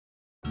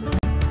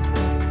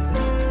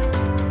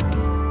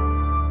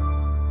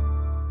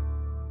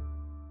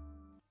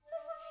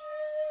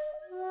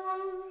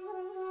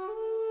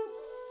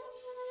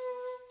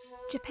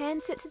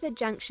Japan sits at the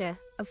juncture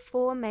of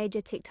 4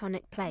 major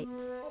tectonic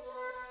plates,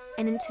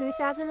 and in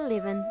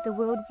 2011 the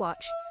world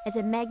watched as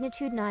a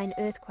magnitude 9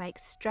 earthquake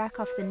struck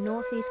off the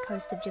northeast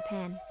coast of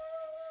Japan.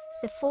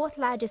 The 4th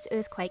largest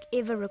earthquake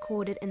ever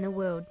recorded in the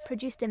world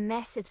produced a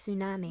massive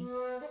tsunami.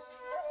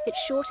 It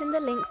shortened the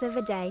length of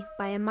a day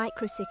by a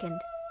microsecond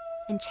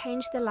and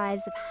changed the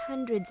lives of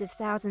hundreds of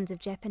thousands of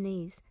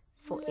Japanese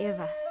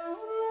forever.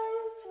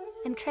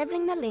 I'm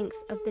travelling the length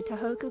of the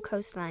Tohoku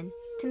coastline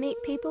to meet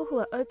people who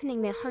are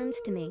opening their homes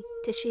to me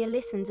to share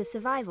lessons of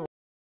survival.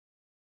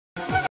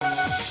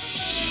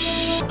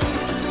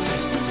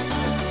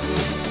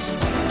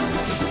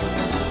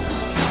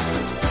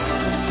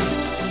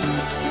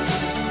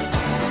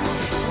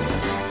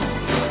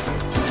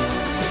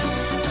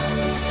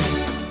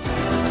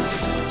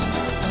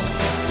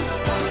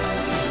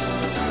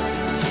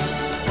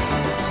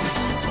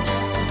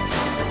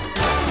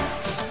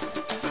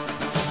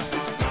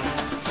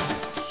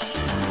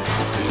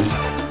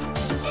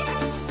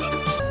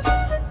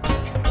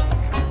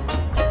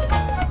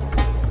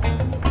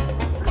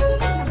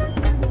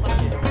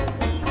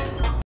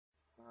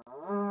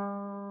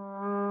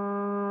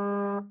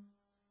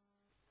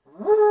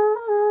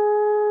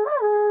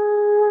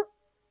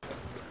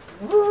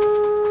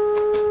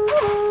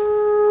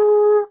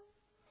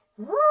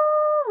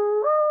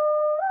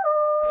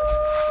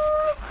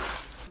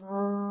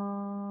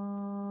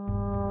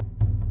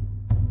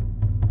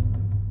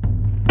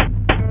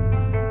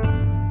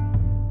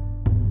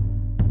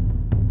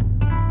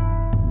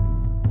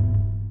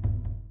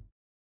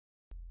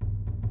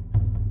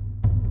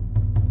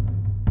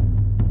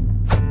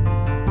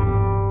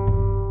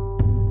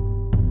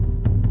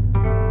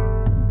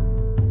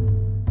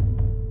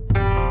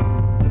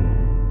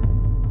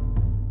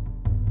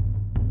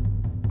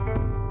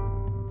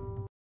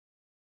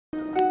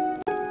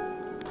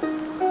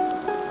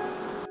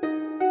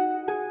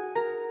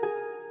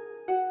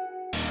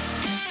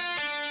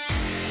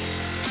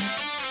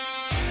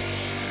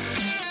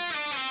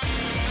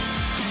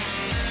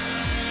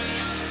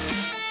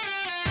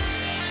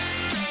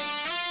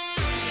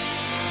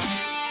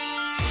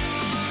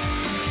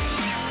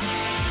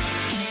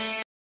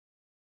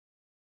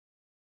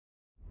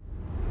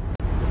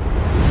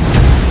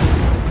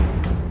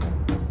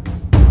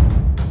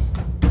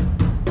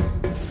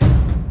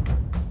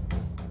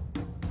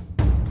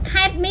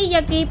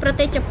 Miyagi ប្រ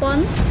ទេសជប៉ុន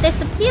ទេ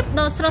សភាព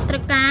ដ៏ស្រស់ត្រ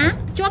កាល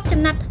ជាប់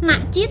ចំណាត់ថ្នា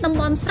ក់ជាតំ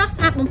បន់ស្រស់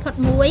ស្អាតបំផុត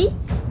មួយ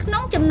ក្នុ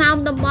ងចំណោម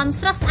តំបន់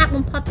ស្រស់ស្អាត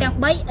បំផុតទាំង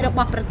3រប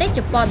ស់ប្រទេសជ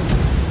ប៉ុន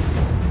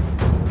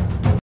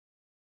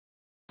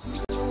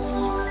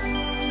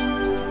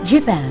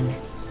Japan,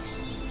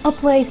 a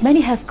place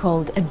many have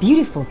called a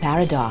beautiful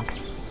paradox.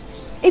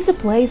 It's a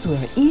place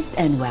where East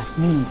and West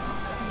meet,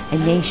 a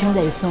nation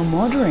that is so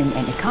modern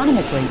and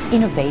economically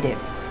innovative,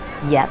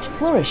 yet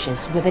flourishes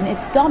within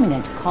its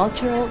dominant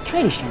cultural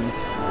traditions.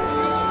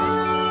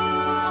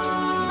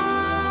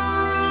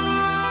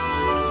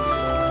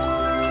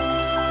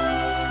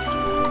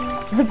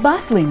 The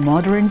bustling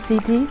modern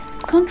cities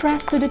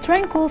contrast to the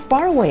tranquil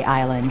faraway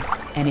islands,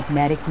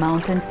 enigmatic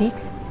mountain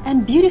peaks,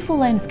 and beautiful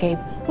landscape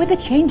with the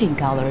changing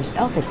colors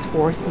of its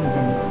 4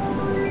 seasons.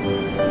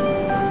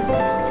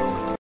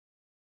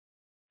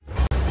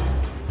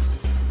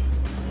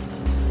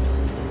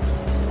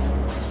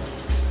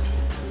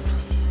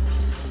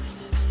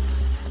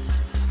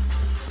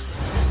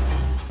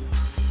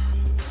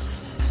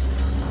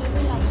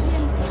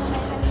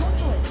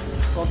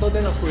 Tôi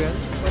tên là Khuyến,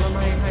 tôi năm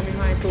nay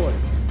 22 tuổi.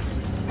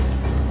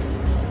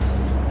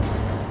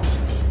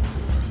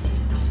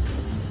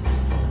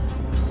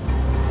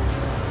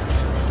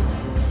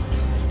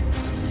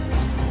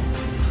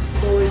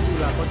 Tôi thì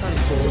là con trai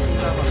thành phố, sinh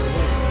ra và lớn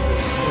lên.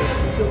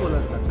 Chưa một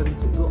lần đặt chân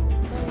xuống ruộng.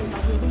 Tôi thì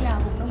mặc dù sinh ra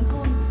vùng nông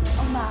thôn,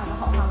 ông bà và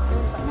họ hàng tôi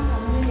vẫn đang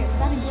làm nông nghiệp.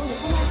 Gia đình tôi thì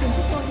không ai khuyến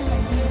khích tôi trong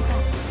ngành nông nghiệp cả.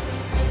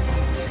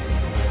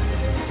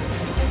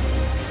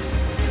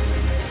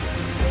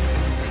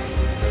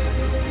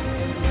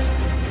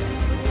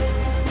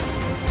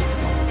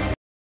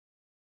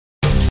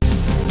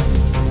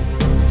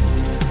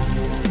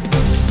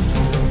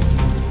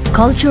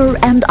 Culture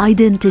and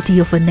identity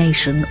of a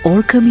nation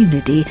or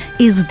community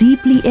is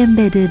deeply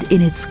embedded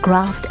in its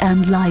craft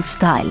and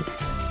lifestyle.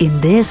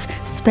 In this,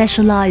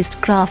 specialized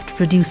craft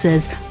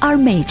producers are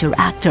major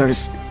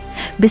actors.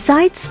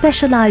 Besides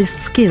specialized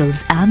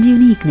skills and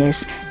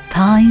uniqueness,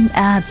 time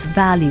adds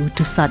value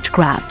to such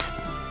crafts.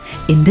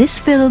 In this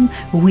film,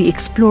 we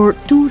explore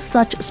 2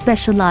 such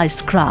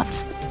specialized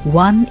crafts,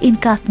 one in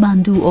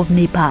Kathmandu of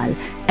Nepal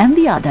and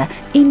the other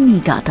in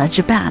Niigata,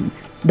 Japan,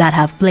 that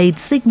have played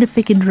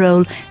significant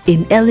role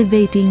in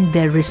elevating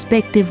their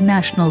respective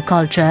national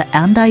culture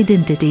and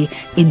identity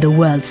in the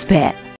world's fair.